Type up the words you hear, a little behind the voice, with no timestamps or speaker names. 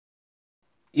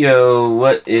Yo,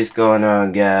 what is going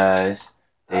on, guys?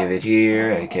 David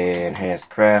here, aka Enhanced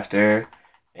Crafter,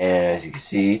 and as you can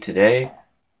see today,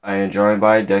 I am joined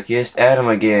by Duckiest Adam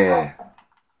again.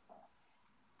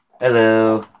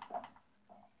 Hello.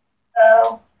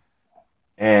 So,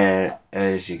 And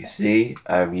as you can see,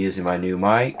 I'm using my new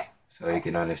mic so he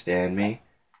can understand me,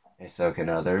 and so can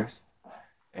others.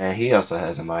 And he also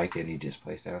has a mic, and he just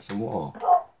placed down some wool.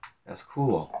 That's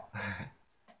cool.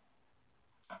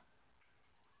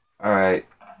 Alright,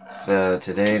 so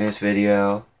today in this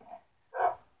video,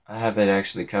 I haven't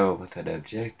actually come up with an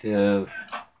objective.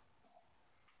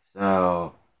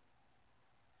 So,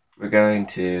 we're going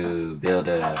to build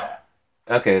a...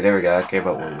 Okay, there we go. I came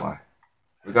up with one.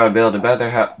 We're going to build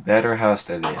a better house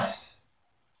than this.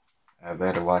 I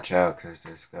better watch out because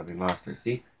there's going to be monsters.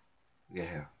 See? Look at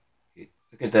him.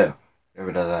 Look at them.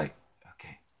 Everybody's like,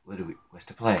 okay, what's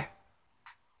the plan?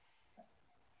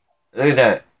 Look at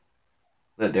that.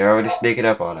 Look, they're already sneaking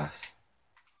up on us.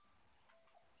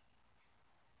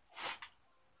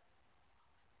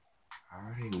 I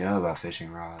already know about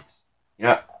fishing rods. You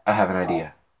know, I have an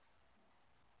idea.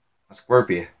 A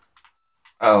Scorpio.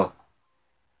 Uh oh.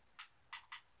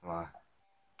 Come on.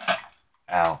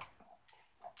 Ow.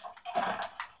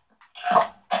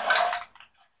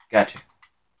 Gotcha.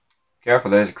 Careful,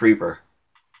 there's a creeper.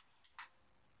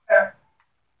 sure.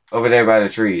 Over there by the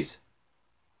trees.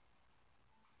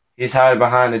 He's hiding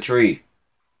behind the tree.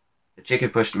 The chicken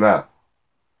pushed him out.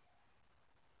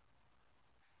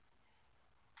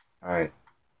 Alright.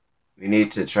 We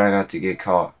need to try not to get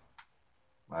caught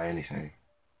by anything.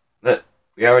 Look,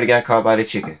 we already got caught by the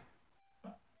chicken.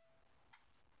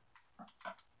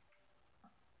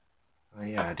 Oh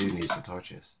yeah, I do need some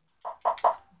torches.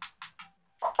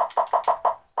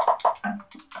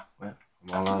 Well,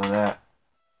 I'm all out of that.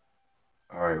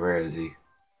 Alright, where is he?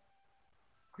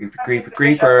 Creeper, creeper,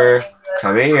 creeper!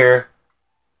 Come here!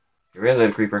 Get rid of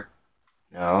the creeper.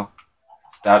 No.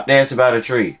 Stop dancing by the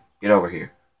tree. Get over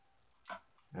here.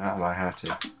 No, I might have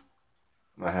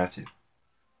to.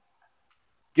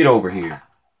 Get over here.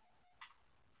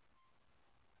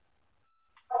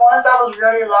 Once I was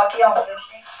really lucky on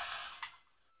fishing.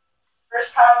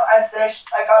 First time I fished,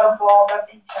 I got a ball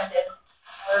that's intended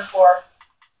for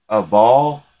A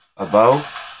ball? A bow?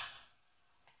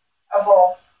 a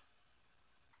ball.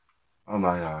 Oh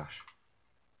my gosh.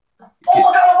 Oh, I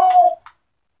got a ball!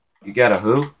 You got a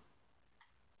who?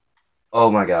 Oh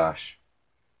my gosh.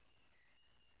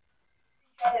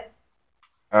 Intended.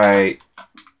 Alright.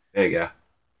 There you go.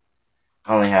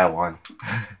 I only have one.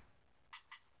 Well,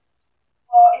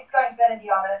 it's got infinity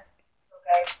on it.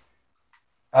 Okay.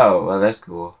 Oh, well that's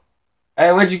cool.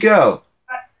 Hey, where'd you go?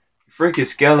 You freaking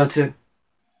skeleton.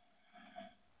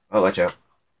 Oh, watch out.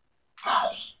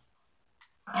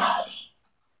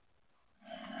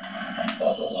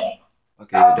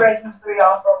 Okay, you're dead. Breaking 3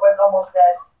 also, but it's almost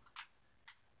dead.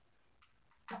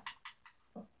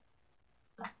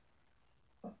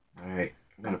 Alright,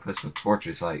 I'm gonna put some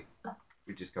torches, like,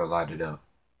 we just gonna light it up.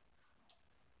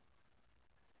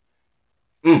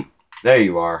 There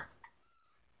you are.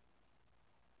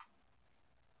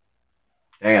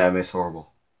 Dang it, I missed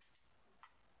horrible.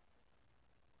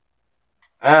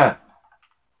 Ah!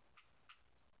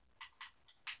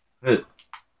 Ugh.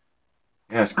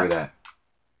 Yeah, screw that.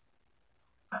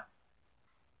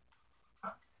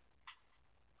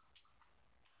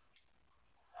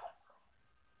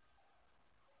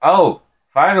 Oh!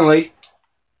 Finally!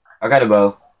 I got a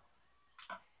bow.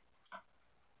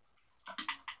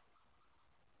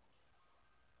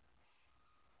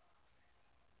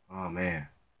 Oh man.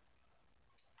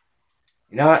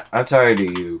 You know what? I'm tired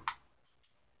of you.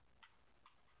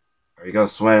 Are you gonna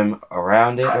swim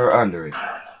around it or under it?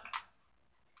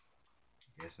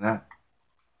 Guess not.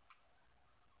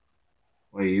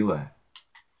 Where you at?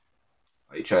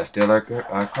 Oh, you try to steal our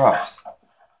crops.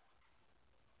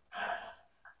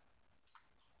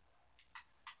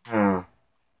 Hmm.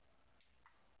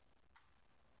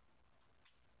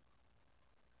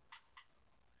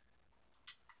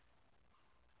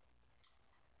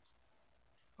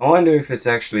 I wonder if it's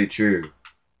actually true.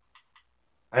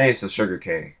 I need some sugar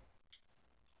cane.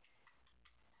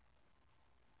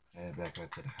 Head back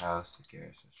up to the house to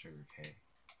get some sugar cane.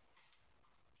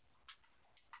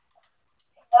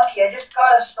 Lucky, I just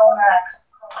got a stone axe.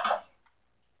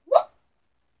 What?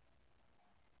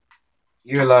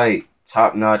 You're like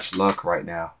top-notch luck right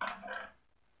now.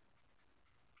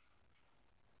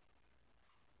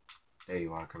 There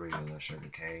you are, come here, little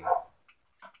sugar cane.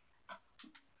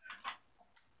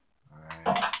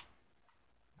 Alright.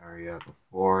 Hurry up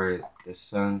before the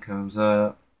sun comes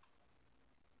up.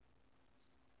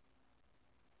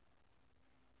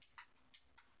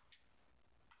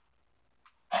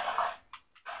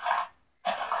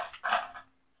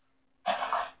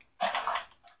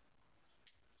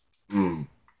 Hmm.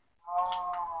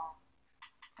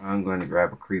 I'm going to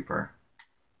grab a creeper.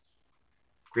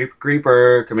 Creeper,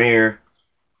 creeper, come here.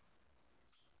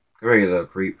 Come here, you little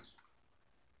creep.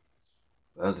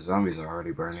 Well, the zombies are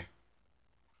already burning.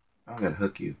 I'm gonna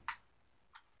hook you.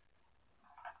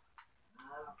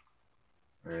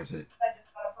 Where is it?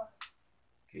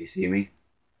 Can you see me?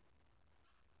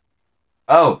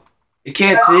 Oh! It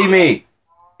can't see me!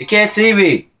 It can't see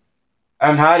me!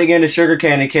 I'm hiding in the sugar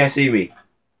cane, it can't see me.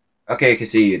 Okay, it can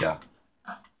see you though.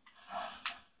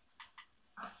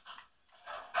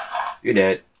 You're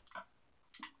dead.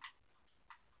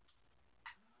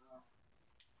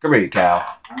 Come here, you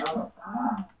cow.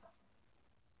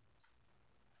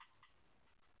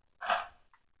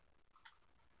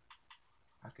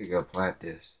 I could go plant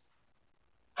this.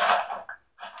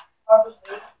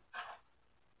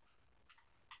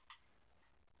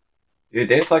 Dude,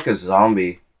 there's like a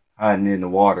zombie hiding in the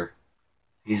water.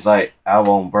 He's like, I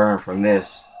won't burn from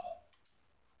this.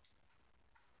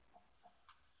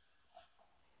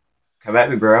 Come at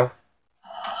me, bro.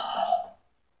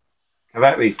 Come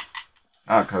at me.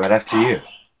 I'll come right after you.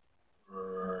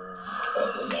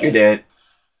 You're dead.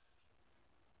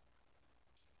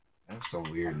 That was some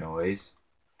weird noise.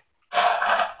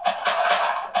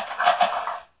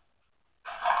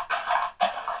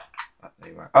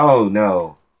 Oh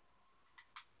no.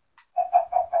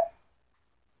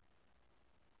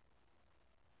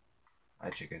 Hi,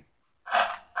 chicken.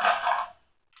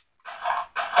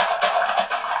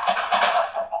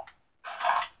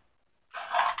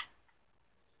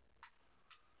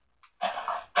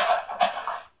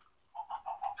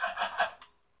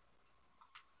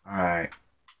 Alright.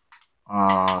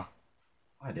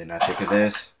 Why didn't I think of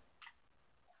this?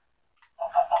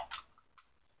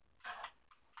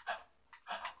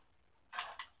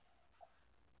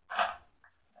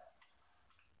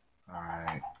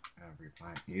 Alright. I'll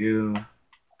replant you.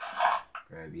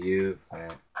 Grab you.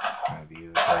 Plant. Grab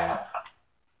you. Plant.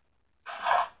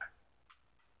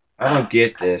 I don't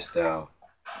get this though.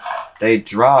 They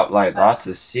drop like lots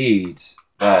of seeds,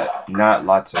 but not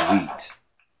lots of wheat.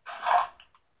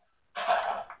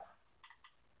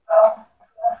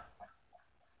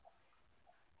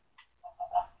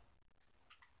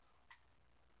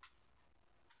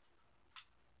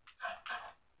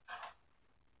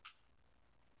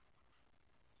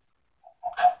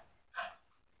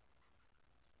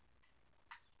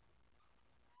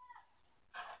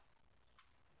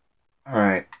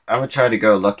 Alright, I'm gonna try to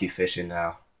go lucky fishing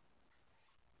now.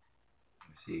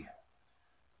 Let's see.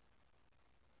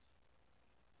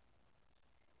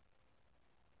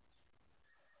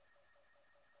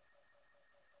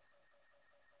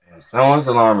 And someone's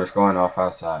alarm is going off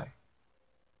outside.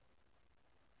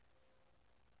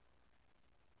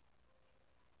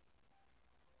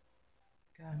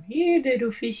 Come here,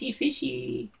 little fishy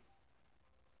fishy.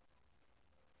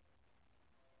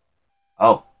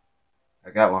 Oh, I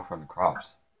got one from the crops.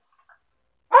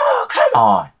 Oh, come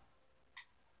on.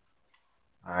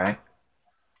 Alright.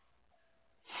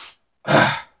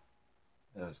 That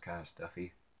was kind of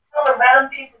stuffy. A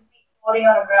random piece of meat floating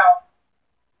on the ground.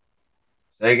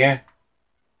 Say again?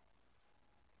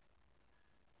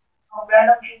 A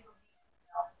random piece of meat.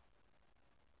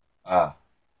 Oh.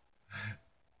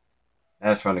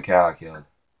 That's from the cow I killed.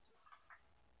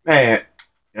 Man,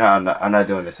 yeah, I'm not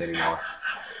doing this anymore.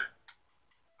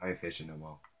 I ain't fishing no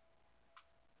more.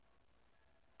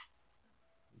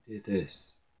 Who did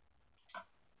this?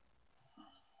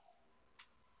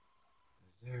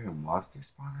 Is there a monster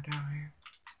spawner down here?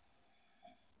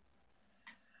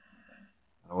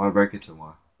 I don't want to break into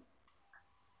one.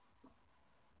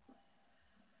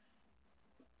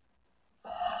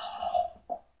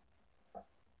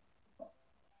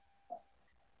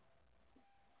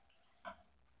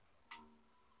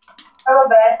 Have a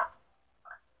bed.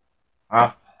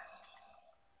 Huh?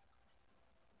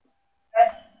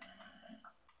 Bed.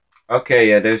 Okay,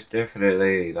 yeah, there's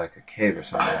definitely like a cave or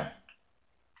something.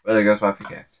 Well, there goes my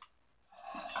pickaxe.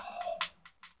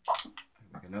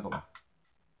 Make another one.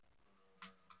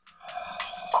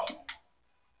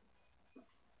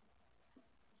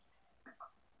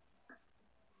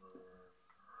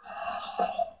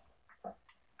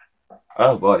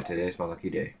 Oh boy, today's my lucky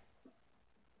day.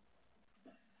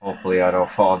 Hopefully I don't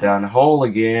fall down the hole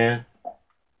again.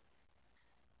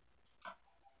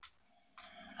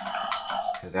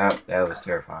 Cause that was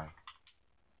terrifying.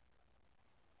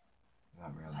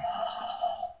 Not really.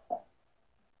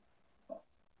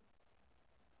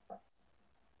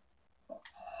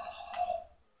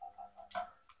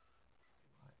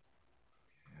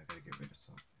 I gotta get rid of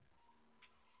something.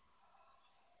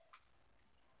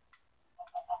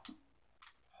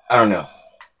 I don't know.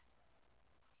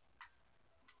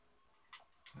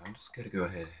 gotta go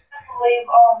ahead. I believe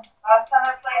last time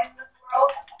I played in this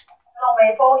world, little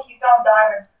Maple, he found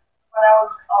diamonds when I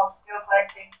was still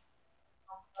collecting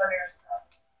earlier stuff.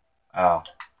 Oh.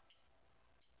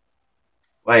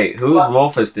 Wait, whose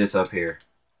wolf is this up here?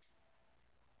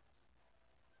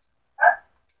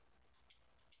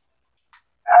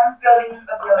 I'm building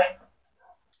a building.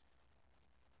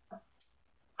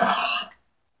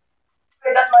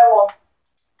 Wait, that's my wolf.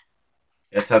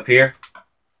 It's up here?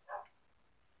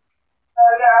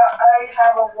 Yeah, I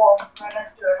have a wolf right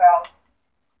next to her house.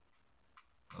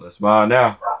 Well, it's mine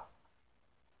now.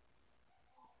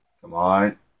 Come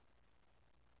on.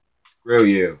 Screw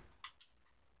you.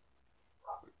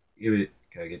 Give it.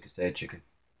 Can I get this egg chicken?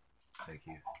 Thank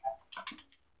you.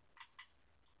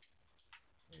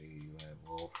 There you have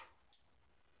wolf.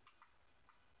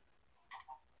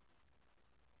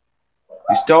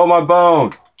 You stole my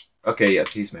bone! Okay, yep,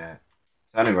 he's mad.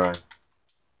 Time to run.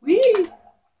 Whee!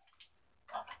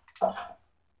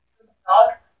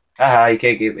 Dog? Haha, you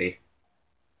can't get me.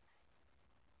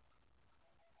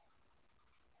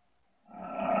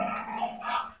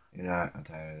 You know what? I'm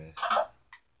tired of this.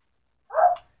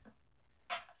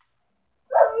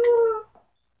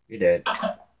 You're dead.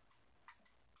 Alright.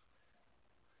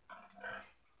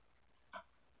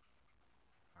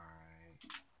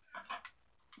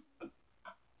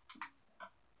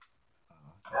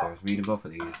 There's meat in both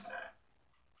of these. Alright,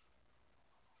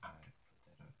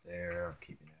 put that up there. I'm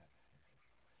keeping that.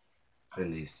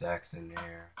 Putting these sacks in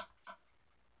there.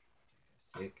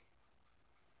 Stick.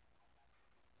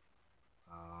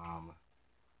 Let me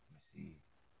see.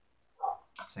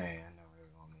 Sand. I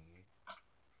really don't need.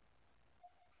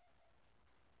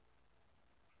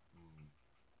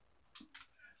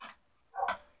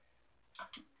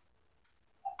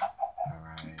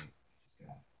 Alright. Just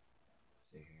gonna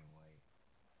sit here and wait.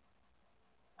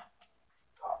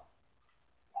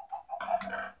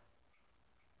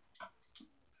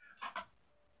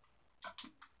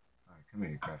 Alright, come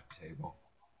here, crafting table.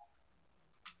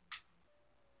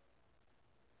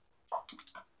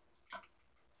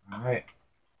 Alright.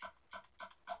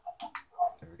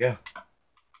 There we go.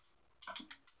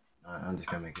 Alright, I'm just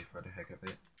gonna make it for the heck of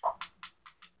it.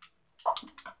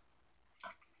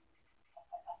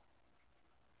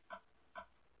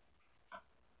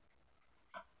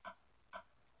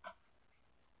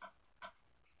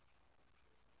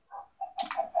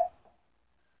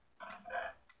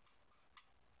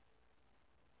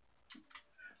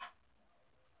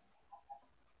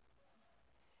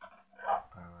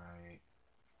 Alright.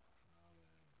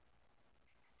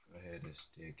 Go ahead and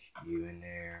stick you in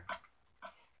there.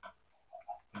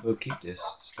 We'll keep this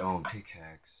stone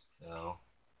pickaxe though.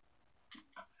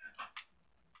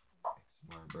 Some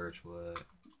more birch wood.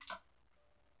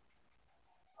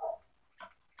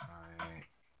 Alright.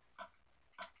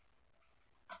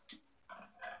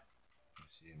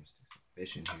 Let's see, I'm gonna stick some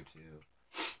fish in here too.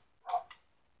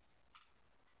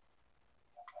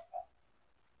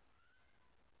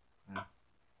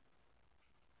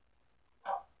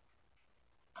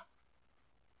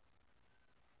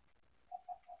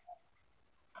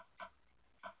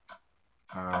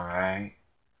 Alright.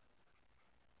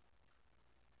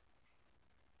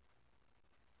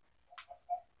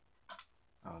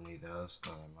 I don't need those,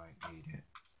 but I might need it.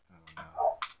 I don't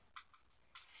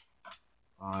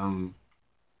know.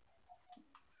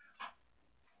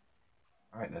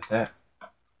 Alright, that's that.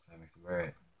 That makes the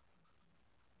bread.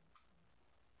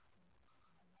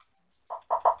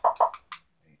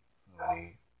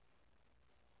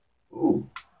 Ooh.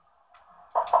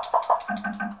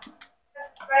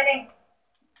 It's raining.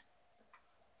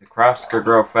 The crops could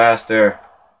grow faster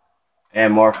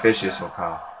and more fishes will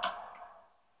come.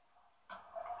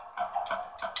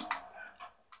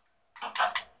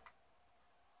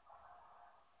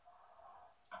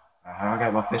 How I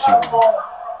got my fishing rod?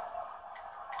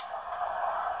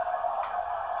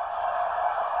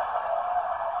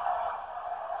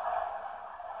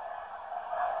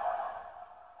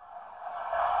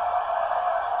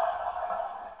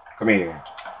 Come here.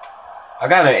 I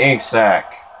got an ink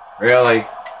sack. Really?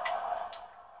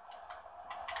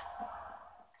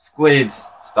 Squids,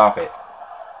 stop it.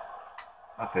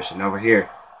 I'm fishing over here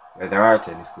where there aren't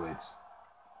any squids.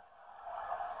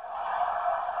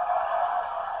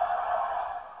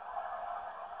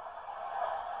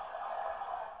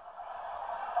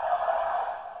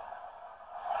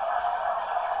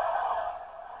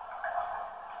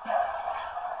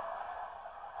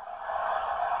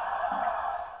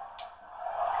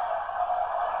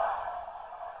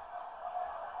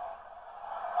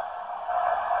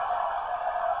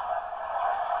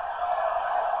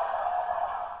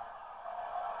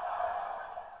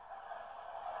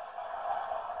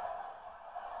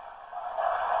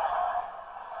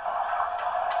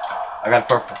 I got a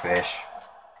purple fish.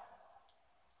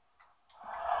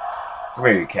 Come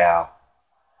here, you cow.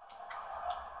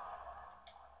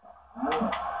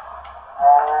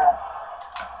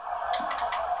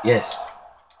 Yes.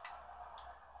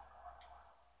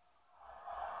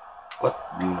 What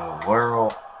in the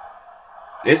world?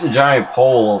 There's a giant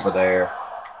pole over there.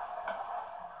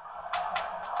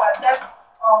 That's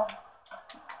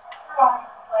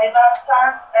played last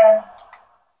time and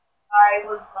I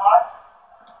was lost.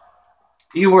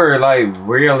 You were like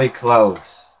really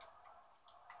close.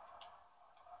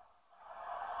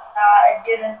 I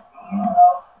didn't see you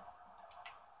though.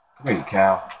 Come here, you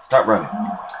cow. Stop running.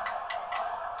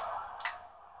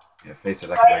 Yeah, face it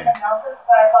like a Right in man. the mountains,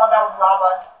 but I thought that was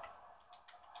lava.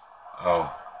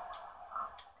 Oh.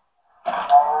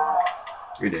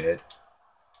 You're dead.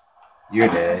 You're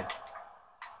dead.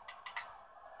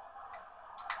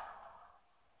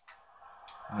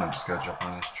 I'm just gonna jump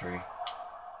on this tree.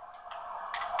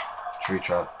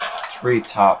 Tree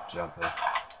top jumping.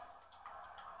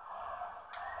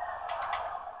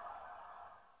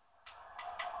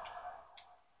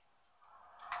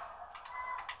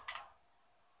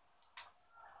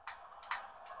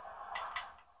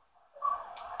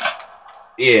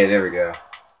 Yeah, there we go.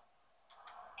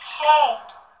 Hey,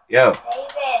 Yo,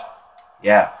 David.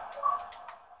 yeah.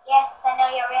 Yes, I know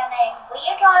your real name. Will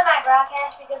you join my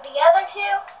broadcast? Because the other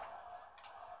two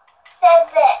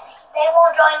said that they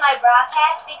won't join my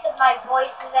broadcast because my voice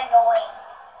is annoying.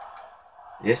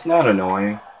 It's not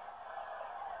annoying.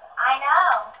 I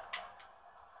know.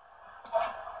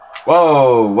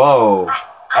 Whoa, whoa.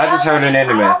 I just heard an I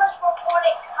Enderman. almost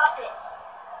reported Cuppets.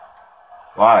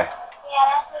 Why? Yeah,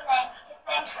 that's his name. His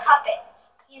name's Cuppets.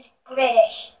 He's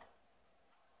British.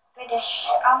 British.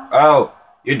 Oh,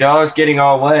 your dog's getting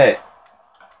all wet.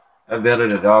 I built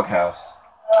a doghouse.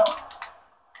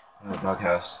 A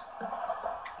doghouse.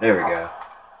 There we go.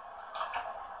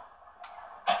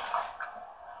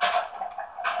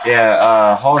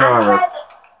 Yeah, hold on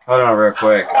real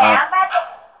quick.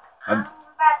 I'm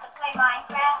about to play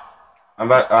Minecraft.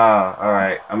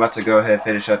 Alright. I'm about to go ahead and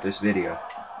finish up this video.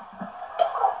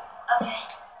 Okay.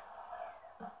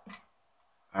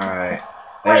 Alright.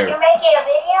 Wait, There. you're making a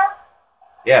video?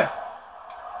 Yeah.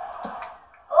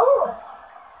 Ooh.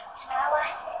 Can I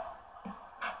watch it?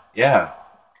 Yeah.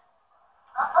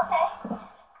 Oh, okay.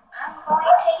 I'm going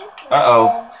to YouTube. Uh-oh.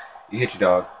 Then. You hit your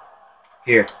dog.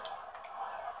 Here.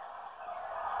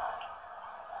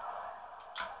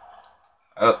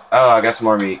 Oh, I got some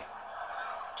more meat.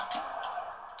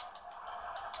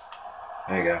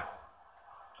 There you go.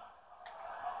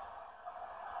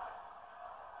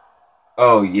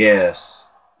 Oh, yes.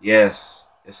 Yes.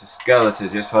 It's a skeleton,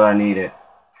 just what I needed.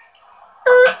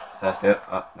 That's it.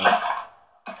 No.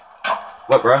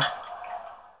 What, bro?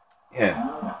 Yeah.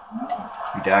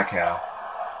 You die, cow.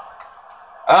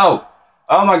 Oh!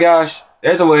 Oh my gosh.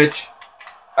 There's a witch.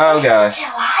 Oh gosh.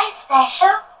 July special?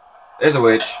 There's a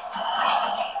witch.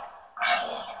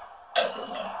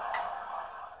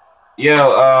 Yo,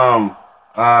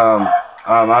 I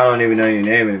don't even know your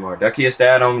name anymore. Ducky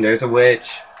Statham, there's a witch.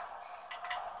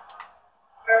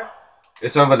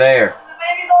 It's over there.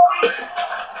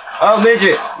 Oh,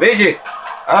 midget! Midget!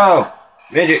 Oh,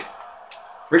 midget.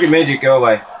 Freaking midget, go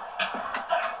away.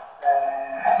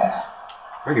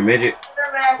 Freaking midget.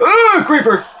 Ooh,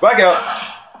 creeper! Back out.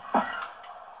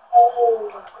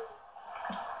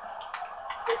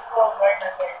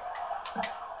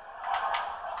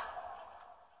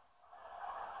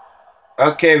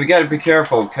 Okay, we gotta be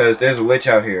careful because there's a witch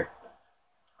out here.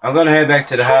 I'm gonna head back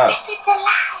to the house. It's a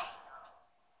lie.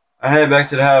 I head back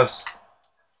to the house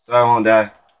so I won't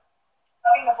die.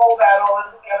 Having a full battle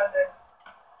with a skeleton.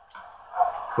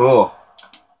 Cool.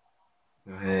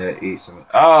 Go ahead, eat some.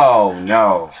 Oh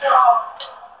no.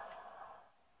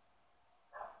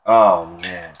 Oh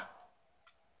man.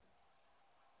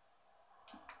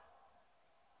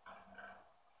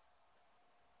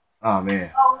 Oh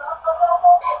man.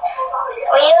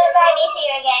 Will you invite me to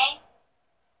your game?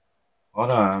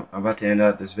 Hold on, I'm about to end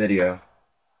up this video.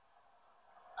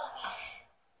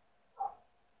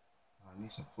 I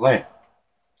need some flint.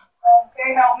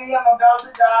 Okay, help me, I'm about to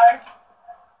die.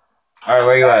 Alright,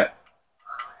 where you at?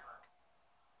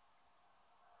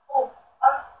 Oh,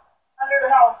 I'm under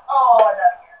the house. Oh, I'm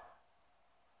down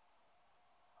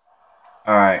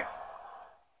here. Alright.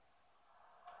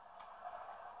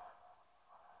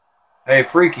 Hey,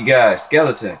 freaky guy,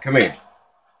 skeleton, come here.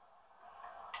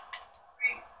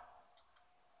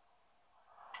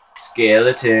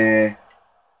 Skeleton.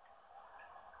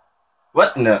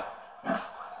 What in the?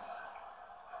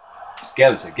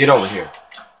 Skeleton, get over here.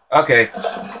 Okay.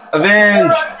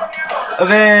 Avenge!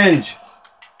 Avenge!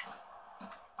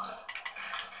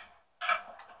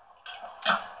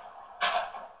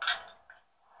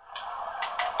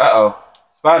 Uh-oh.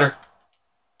 Spider.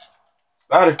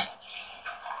 Spider.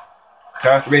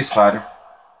 Come after me, spider.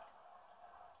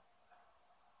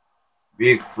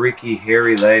 Big, freaky,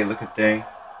 hairy leg looking thing.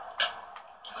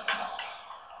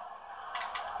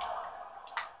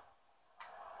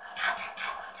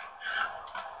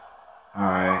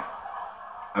 Alright.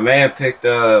 I may have picked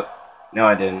up... No,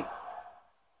 I didn't.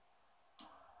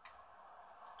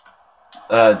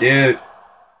 Dude.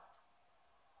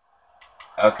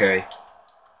 Okay.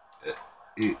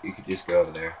 You could just go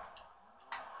over there.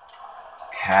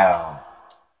 Cow.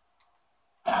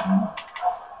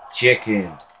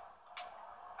 Chicken.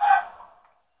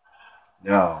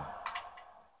 No.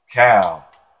 Cow.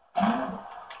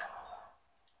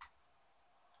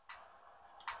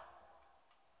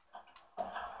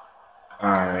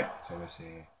 Alright, so let's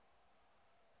see.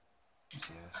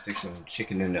 Let's stick some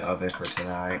chicken in the oven for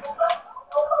tonight.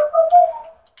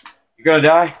 You gonna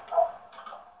die? 3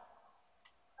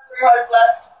 hearts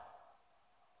left.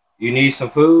 You need some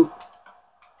food?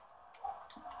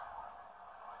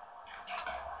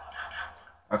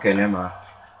 Okay, never mind.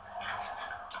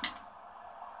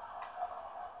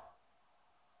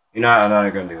 You know, I'm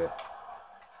not gonna do it.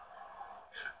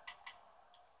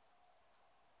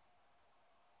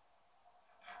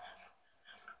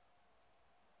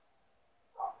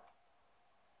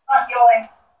 Not healing.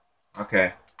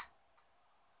 Okay.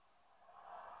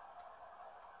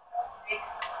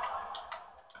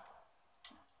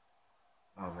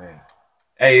 Oh man.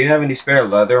 Hey, you have any spare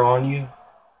leather on you?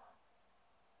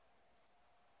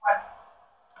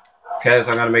 Because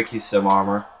I'm gonna make you some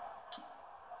armor.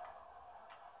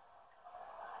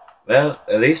 Well,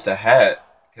 at least a hat,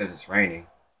 because it's raining.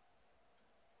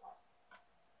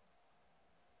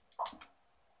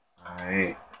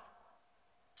 Alright.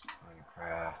 I'm gonna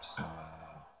craft some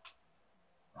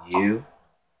you.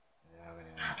 And I'm gonna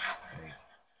make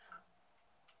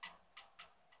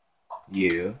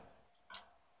you.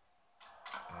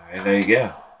 Alright, there you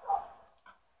go.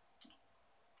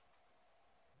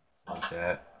 Like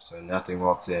that. So nothing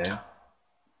walks in.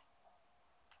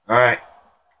 Alright.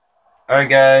 Alright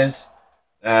guys.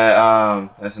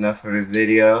 That's enough for the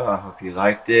video. I hope you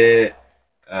liked it.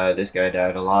 This guy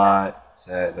died a lot,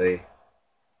 sadly.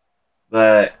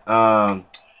 But I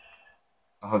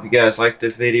hope you guys liked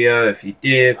this video. If you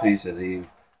did, please leave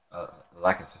a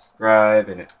like and subscribe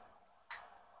and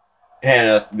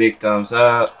a big thumbs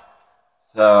up.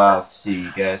 So I'll see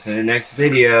you guys in the next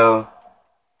video.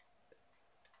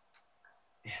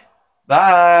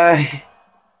 Bye.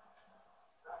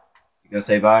 You gonna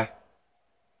say bye?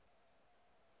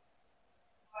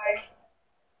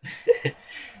 Bye.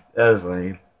 That was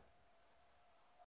lame.